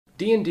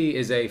D&D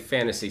is a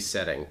fantasy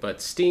setting, but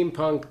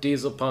steampunk,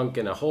 dieselpunk,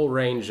 and a whole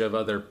range of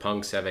other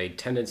punks have a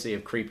tendency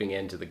of creeping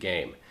into the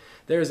game.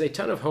 There is a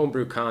ton of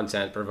homebrew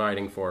content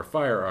providing for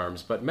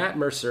firearms, but Matt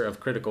Mercer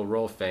of Critical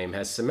Role fame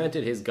has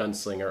cemented his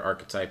gunslinger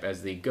archetype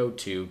as the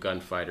go-to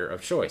gunfighter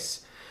of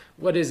choice.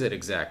 What is it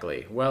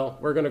exactly? Well,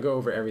 we're going to go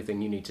over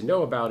everything you need to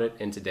know about it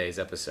in today's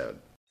episode.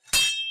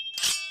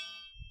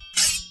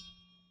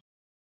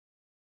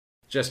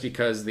 Just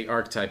because the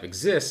archetype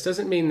exists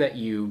doesn't mean that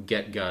you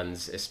get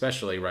guns,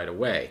 especially right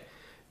away.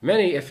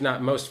 Many, if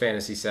not most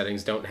fantasy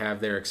settings don't have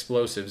their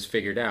explosives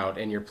figured out,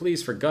 and your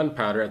pleas for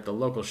gunpowder at the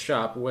local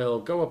shop will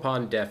go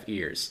upon deaf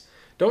ears.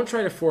 Don't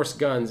try to force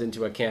guns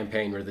into a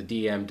campaign where the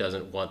DM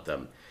doesn't want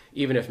them.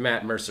 Even if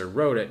Matt Mercer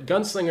wrote it,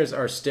 gunslingers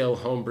are still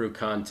homebrew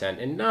content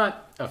and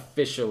not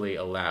officially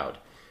allowed.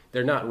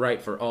 They're not right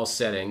for all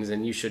settings,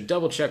 and you should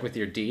double check with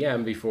your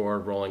DM before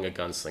rolling a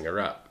gunslinger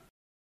up.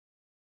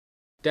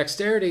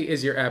 Dexterity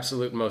is your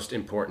absolute most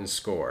important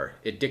score.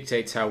 It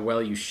dictates how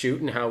well you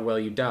shoot and how well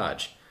you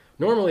dodge.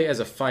 Normally,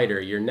 as a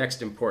fighter, your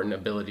next important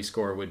ability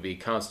score would be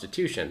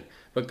Constitution,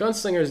 but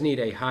gunslingers need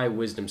a high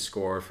Wisdom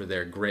score for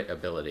their grit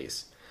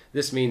abilities.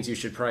 This means you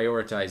should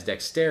prioritize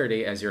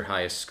Dexterity as your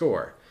highest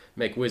score.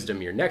 Make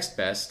Wisdom your next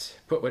best,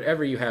 put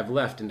whatever you have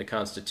left into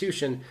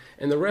Constitution,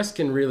 and the rest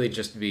can really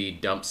just be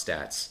dump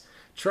stats.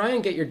 Try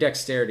and get your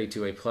Dexterity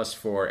to a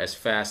 +4 as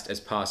fast as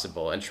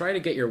possible, and try to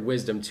get your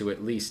Wisdom to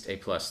at least a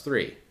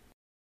 +3.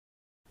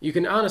 You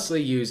can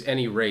honestly use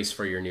any race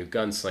for your new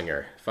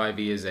gunslinger.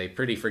 5e is a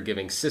pretty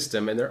forgiving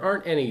system, and there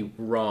aren't any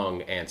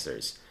wrong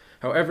answers.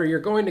 However, you're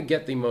going to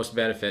get the most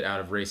benefit out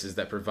of races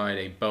that provide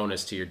a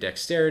bonus to your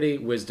Dexterity,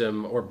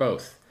 Wisdom, or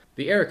both.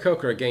 The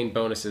Aarakocra gain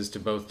bonuses to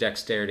both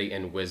Dexterity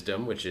and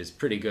Wisdom, which is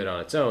pretty good on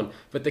its own,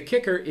 but the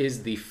kicker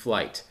is the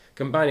Flight.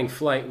 Combining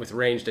Flight with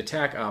ranged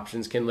attack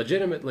options can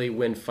legitimately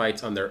win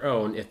fights on their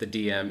own if the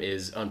DM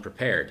is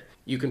unprepared.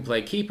 You can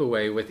play Keep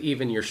Away with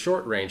even your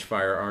short-range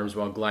firearms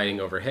while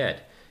gliding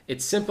overhead.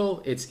 It's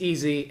simple, it's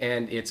easy,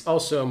 and it's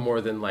also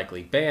more than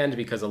likely banned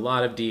because a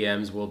lot of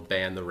DMs will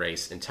ban the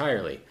race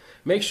entirely.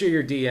 Make sure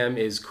your DM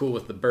is cool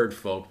with the bird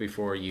folk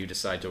before you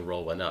decide to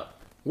roll one up.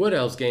 Wood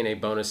Elves gain a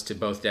bonus to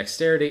both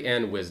Dexterity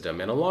and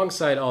Wisdom, and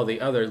alongside all the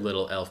other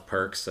little elf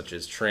perks such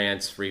as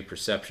Trance, Free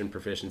Perception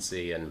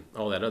Proficiency, and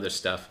all that other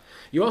stuff,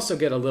 you also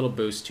get a little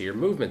boost to your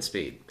movement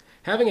speed.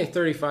 Having a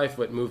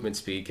 35-foot movement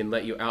speed can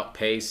let you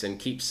outpace and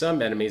keep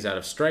some enemies out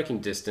of striking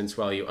distance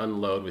while you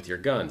unload with your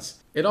guns.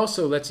 It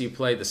also lets you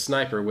play the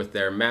sniper with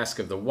their Mask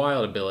of the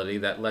Wild ability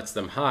that lets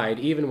them hide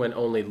even when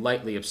only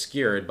lightly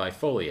obscured by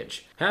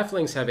foliage.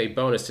 Halflings have a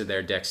bonus to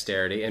their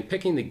Dexterity, and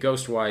picking the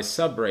Ghostwise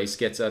subrace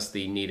gets us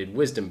the needed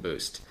Wisdom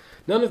boost.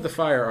 None of the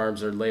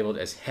firearms are labeled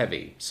as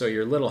heavy, so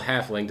your little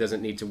halfling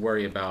doesn't need to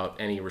worry about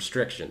any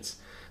restrictions.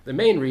 The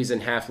main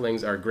reason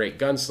halflings are great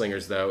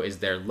gunslingers, though, is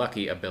their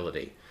Lucky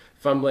ability.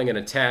 Fumbling an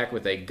attack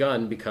with a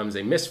gun becomes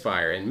a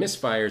misfire, and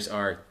misfires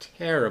are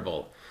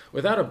terrible.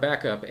 Without a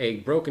backup, a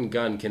broken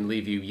gun can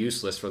leave you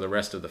useless for the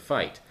rest of the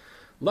fight.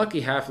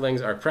 Lucky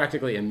halflings are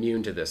practically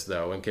immune to this,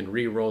 though, and can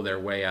re-roll their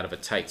way out of a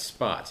tight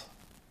spot.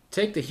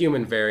 Take the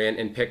human variant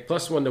and pick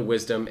 +1 to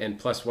Wisdom and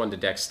 +1 to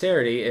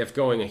Dexterity if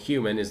going a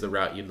human is the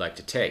route you'd like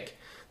to take.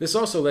 This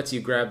also lets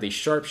you grab the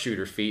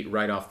Sharpshooter feat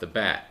right off the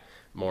bat.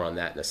 More on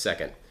that in a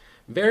second.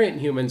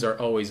 Variant humans are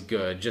always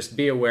good, just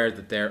be aware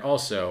that they're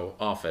also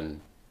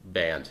often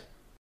banned.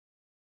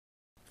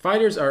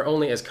 Fighters are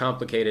only as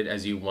complicated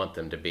as you want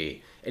them to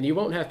be, and you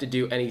won't have to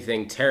do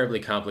anything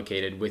terribly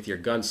complicated with your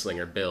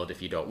gunslinger build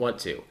if you don't want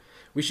to.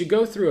 We should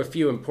go through a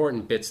few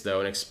important bits though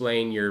and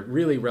explain your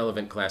really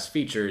relevant class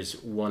features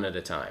one at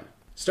a time.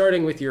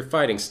 Starting with your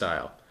fighting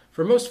style.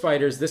 For most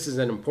fighters, this is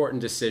an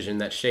important decision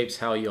that shapes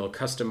how you'll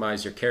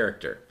customize your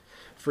character.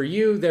 For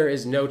you, there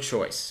is no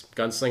choice.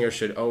 Gunslingers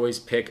should always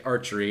pick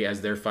archery as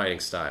their fighting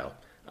style.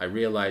 I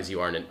realize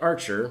you aren't an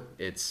archer,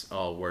 it's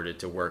all worded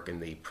to work in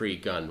the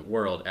pre-gun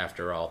world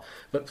after all,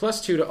 but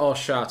 +2 to all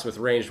shots with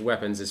ranged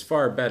weapons is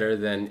far better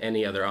than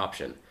any other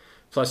option.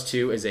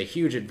 +2 is a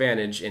huge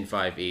advantage in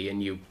 5e,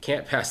 and you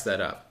can't pass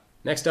that up.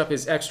 Next up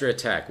is extra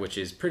attack, which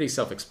is pretty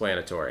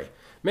self-explanatory.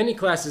 Many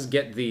classes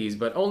get these,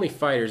 but only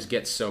fighters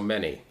get so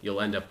many.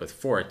 You'll end up with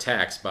 4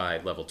 attacks by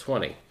level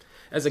 20.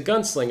 As a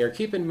gunslinger,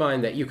 keep in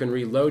mind that you can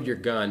reload your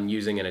gun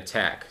using an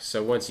attack,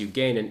 so once you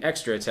gain an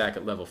extra attack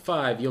at level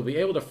 5, you'll be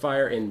able to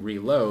fire and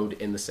reload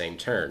in the same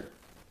turn.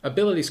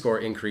 Ability score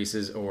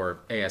increases, or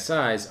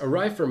ASIs,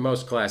 arrive for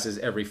most classes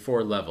every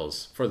 4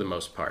 levels, for the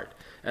most part,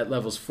 at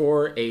levels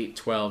 4, 8,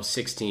 12,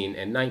 16,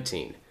 and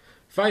 19.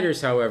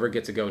 Fighters, however,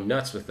 get to go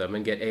nuts with them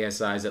and get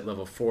ASIs at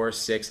level 4,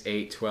 6,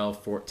 8,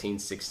 12, 14,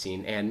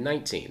 16, and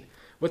 19.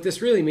 What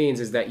this really means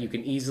is that you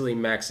can easily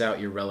max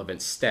out your relevant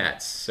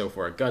stats, so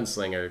for a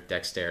gunslinger,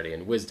 Dexterity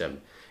and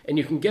Wisdom, and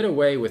you can get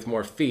away with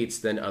more feats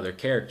than other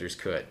characters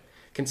could.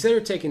 Consider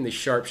taking the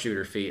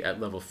Sharpshooter feat at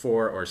level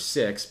 4 or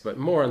 6, but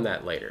more on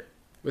that later.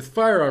 With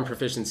firearm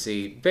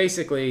proficiency,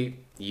 basically,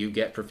 you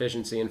get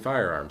proficiency in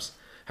firearms.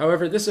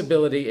 However, this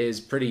ability is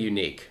pretty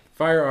unique.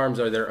 Firearms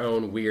are their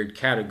own weird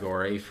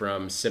category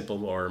from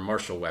simple or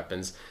martial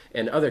weapons,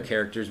 and other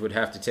characters would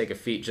have to take a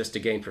feat just to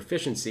gain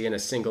proficiency in a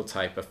single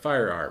type of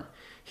firearm.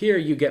 Here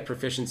you get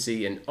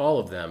proficiency in all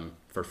of them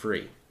for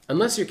free.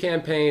 Unless your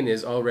campaign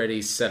is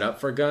already set up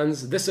for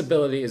guns, this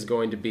ability is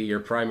going to be your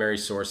primary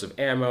source of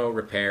ammo,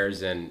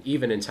 repairs, and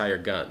even entire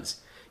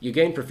guns. You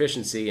gain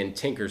proficiency in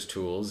Tinker's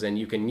tools, and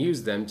you can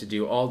use them to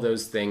do all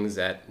those things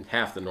at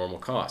half the normal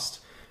cost,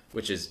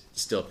 which is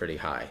still pretty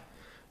high.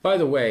 By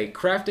the way,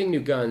 crafting new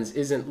guns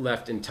isn't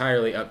left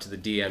entirely up to the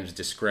DM's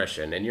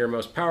discretion, and your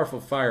most powerful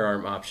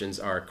firearm options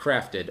are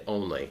crafted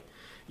only.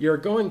 You're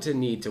going to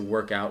need to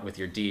work out with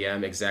your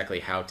DM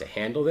exactly how to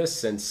handle this,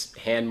 since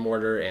Hand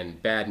Mortar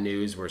and Bad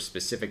News were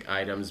specific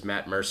items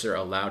Matt Mercer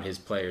allowed his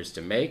players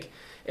to make,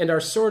 and are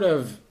sort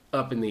of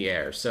up in the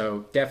air,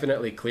 so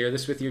definitely clear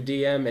this with your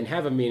DM and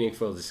have a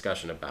meaningful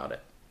discussion about it.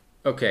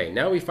 Okay,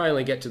 now we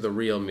finally get to the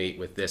real meat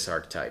with this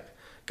archetype.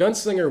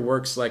 Gunslinger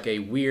works like a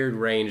weird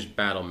ranged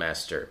battle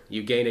master.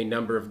 You gain a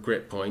number of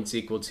grit points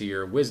equal to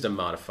your wisdom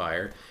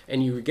modifier,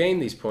 and you regain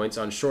these points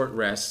on short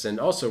rests and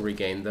also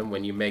regain them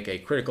when you make a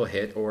critical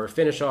hit or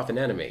finish off an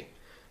enemy.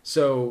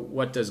 So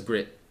what does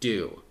grit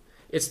do?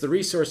 It's the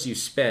resource you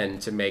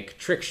spend to make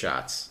trick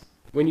shots.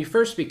 When you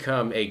first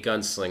become a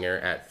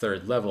gunslinger at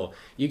 3rd level,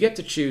 you get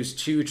to choose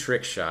 2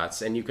 trick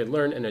shots, and you can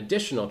learn an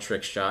additional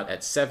trick shot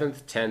at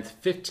 7th, 10th,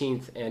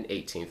 15th, and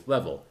 18th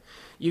level.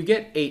 You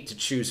get 8 to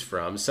choose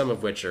from, some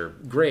of which are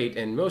great,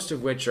 and most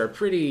of which are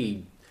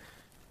pretty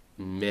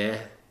meh,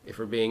 if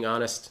we're being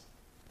honest.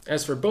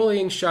 As for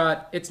bullying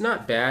shot, it's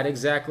not bad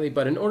exactly,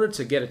 but in order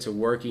to get it to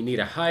work, you need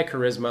a high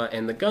charisma,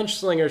 and the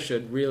gunslinger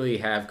should really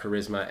have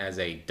charisma as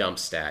a dump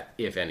stat,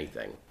 if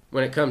anything.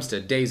 When it comes to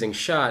dazing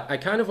shot, I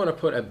kind of want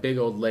to put a big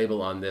old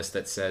label on this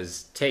that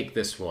says, take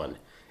this one.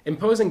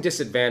 Imposing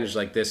disadvantage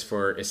like this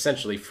for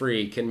essentially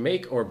free can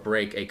make or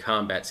break a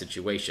combat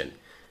situation.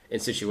 In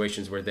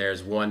situations where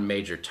there's one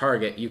major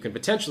target, you can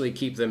potentially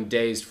keep them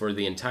dazed for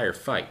the entire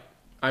fight.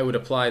 I would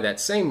apply that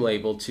same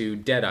label to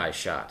Deadeye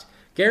Shot.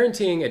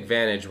 Guaranteeing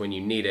advantage when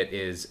you need it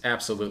is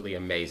absolutely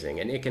amazing,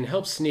 and it can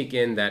help sneak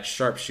in that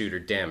sharpshooter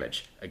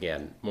damage.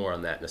 Again, more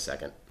on that in a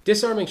second.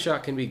 Disarming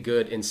Shot can be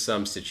good in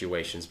some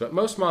situations, but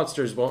most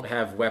monsters won't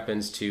have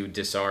weapons to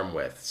disarm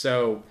with,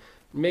 so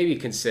maybe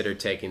consider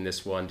taking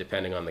this one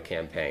depending on the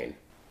campaign.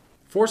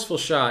 Forceful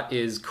Shot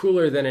is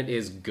cooler than it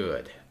is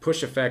good.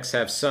 Push effects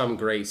have some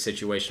great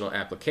situational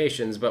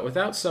applications, but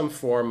without some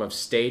form of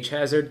stage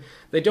hazard,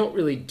 they don't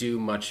really do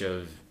much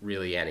of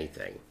really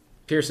anything.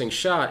 Piercing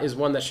Shot is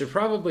one that should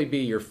probably be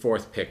your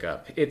 4th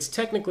pickup. It's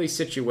technically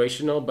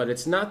situational, but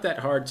it's not that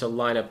hard to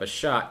line up a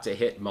shot to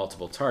hit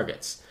multiple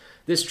targets.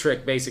 This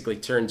trick basically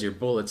turns your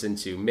bullets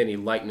into mini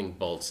lightning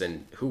bolts,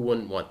 and who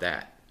wouldn't want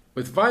that?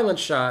 With Violent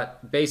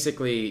Shot,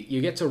 basically, you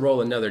get to roll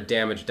another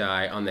damage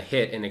die on the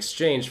hit in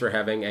exchange for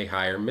having a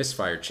higher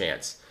misfire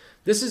chance.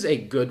 This is a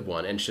good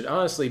one and should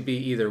honestly be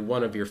either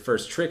one of your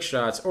first trick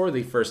shots or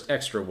the first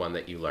extra one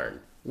that you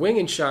learn.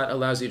 Winging Shot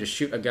allows you to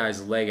shoot a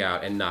guy's leg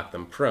out and knock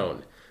them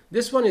prone.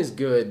 This one is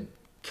good,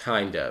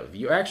 kind of.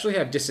 You actually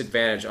have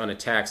disadvantage on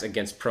attacks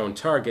against prone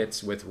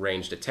targets with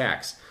ranged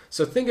attacks,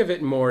 so think of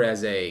it more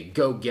as a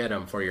go get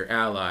 'em for your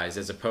allies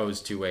as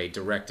opposed to a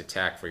direct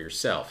attack for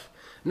yourself.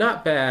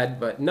 Not bad,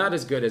 but not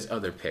as good as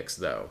other picks,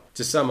 though.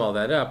 To sum all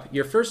that up,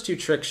 your first 2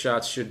 trick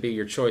shots should be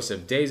your choice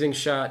of Dazing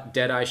Shot,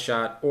 Deadeye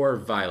Shot, or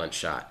Violent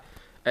Shot.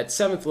 At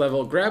 7th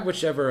level, grab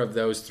whichever of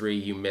those 3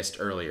 you missed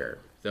earlier.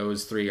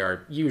 Those 3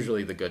 are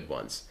usually the good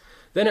ones.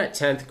 Then at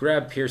 10th,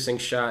 grab Piercing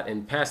Shot,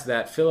 and past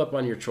that, fill up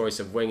on your choice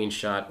of Winging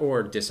Shot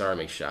or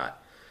Disarming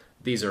Shot.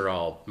 These are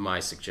all my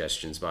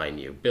suggestions, mind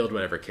you. Build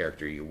whatever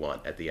character you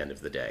want at the end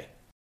of the day.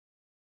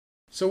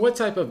 So what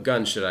type of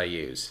gun should I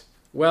use?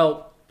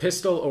 Well,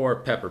 pistol or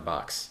pepper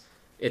box.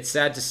 It's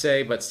sad to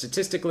say, but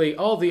statistically,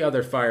 all the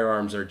other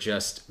firearms are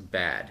just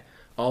bad.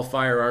 All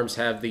firearms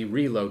have the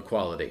reload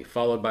quality,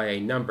 followed by a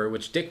number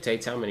which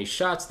dictates how many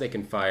shots they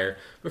can fire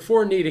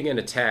before needing an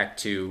attack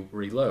to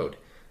reload.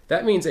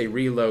 That means a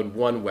reload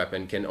 1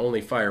 weapon can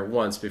only fire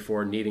once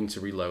before needing to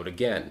reload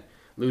again.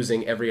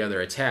 Losing every other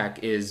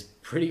attack is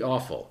pretty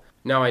awful.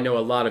 Now I know a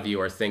lot of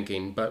you are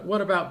thinking, but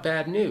what about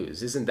Bad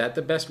News? Isn't that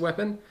the best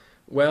weapon?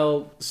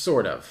 Well,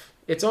 sort of.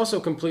 It's also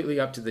completely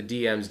up to the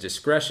DM's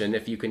discretion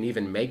if you can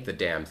even make the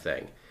damn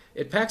thing.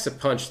 It packs a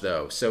punch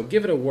though, so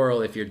give it a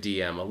whirl if your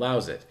DM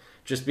allows it.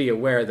 Just be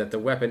aware that the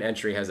weapon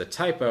entry has a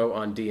typo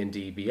on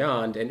D&D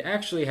Beyond and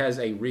actually has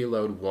a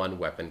reload 1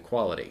 weapon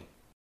quality.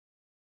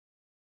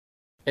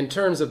 In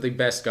terms of the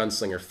best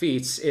gunslinger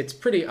feats, it's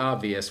pretty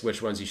obvious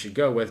which ones you should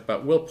go with,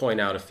 but we'll point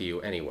out a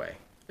few anyway.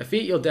 A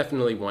feat you'll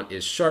definitely want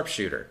is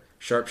Sharpshooter.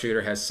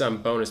 Sharpshooter has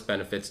some bonus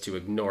benefits to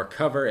ignore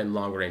cover and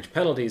long-range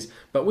penalties,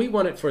 but we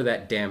want it for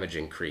that damage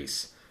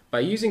increase. By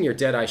using your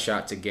Deadeye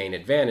Shot to gain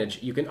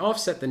advantage, you can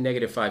offset the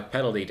 -5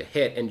 penalty to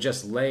hit and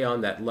just lay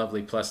on that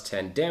lovely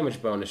 +10 damage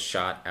bonus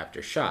shot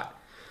after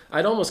shot.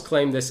 I'd almost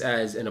claim this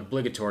as an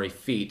obligatory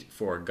feat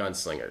for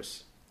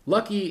gunslingers.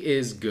 Lucky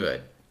is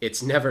good.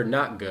 It's never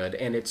not good,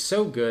 and it's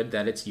so good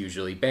that it's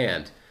usually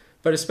banned.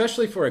 But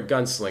especially for a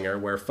gunslinger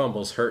where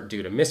fumbles hurt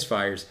due to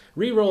misfires,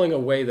 re-rolling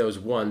away those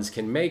ones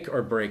can make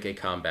or break a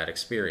combat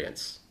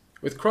experience.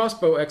 With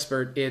Crossbow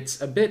Expert, it's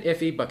a bit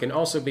iffy but can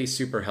also be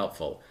super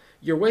helpful.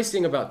 You're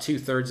wasting about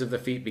 2/3 of the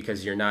feat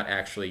because you're not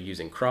actually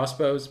using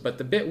crossbows, but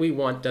the bit we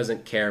want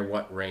doesn't care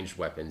what ranged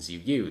weapons you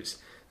use.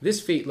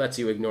 This feat lets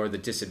you ignore the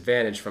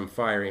disadvantage from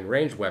firing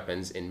ranged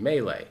weapons in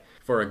melee.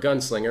 For a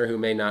gunslinger who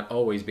may not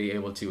always be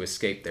able to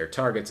escape their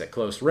targets at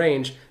close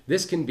range,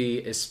 this can be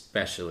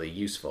especially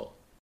useful.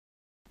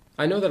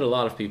 I know that a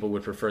lot of people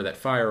would prefer that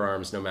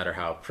firearms, no matter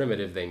how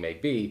primitive they may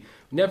be,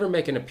 never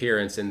make an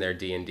appearance in their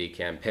D&D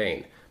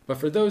campaign. But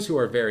for those who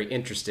are very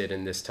interested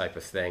in this type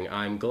of thing,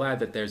 I'm glad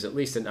that there's at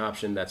least an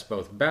option that's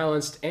both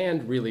balanced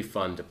and really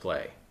fun to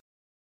play.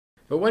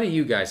 But what do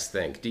you guys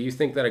think? Do you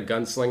think that a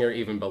gunslinger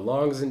even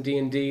belongs in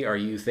D&D? Are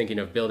you thinking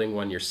of building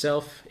one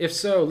yourself? If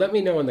so, let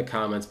me know in the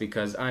comments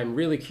because I'm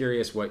really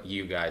curious what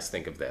you guys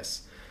think of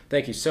this.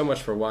 Thank you so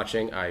much for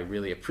watching. I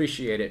really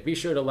appreciate it. Be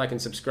sure to like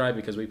and subscribe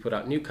because we put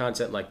out new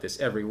content like this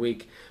every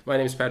week. My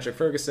name is Patrick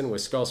Ferguson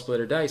with Skull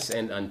Splitter Dice,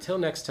 and until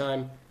next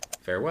time,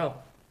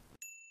 farewell.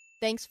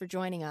 Thanks for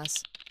joining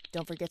us.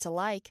 Don't forget to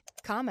like,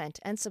 comment,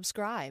 and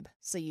subscribe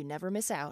so you never miss out.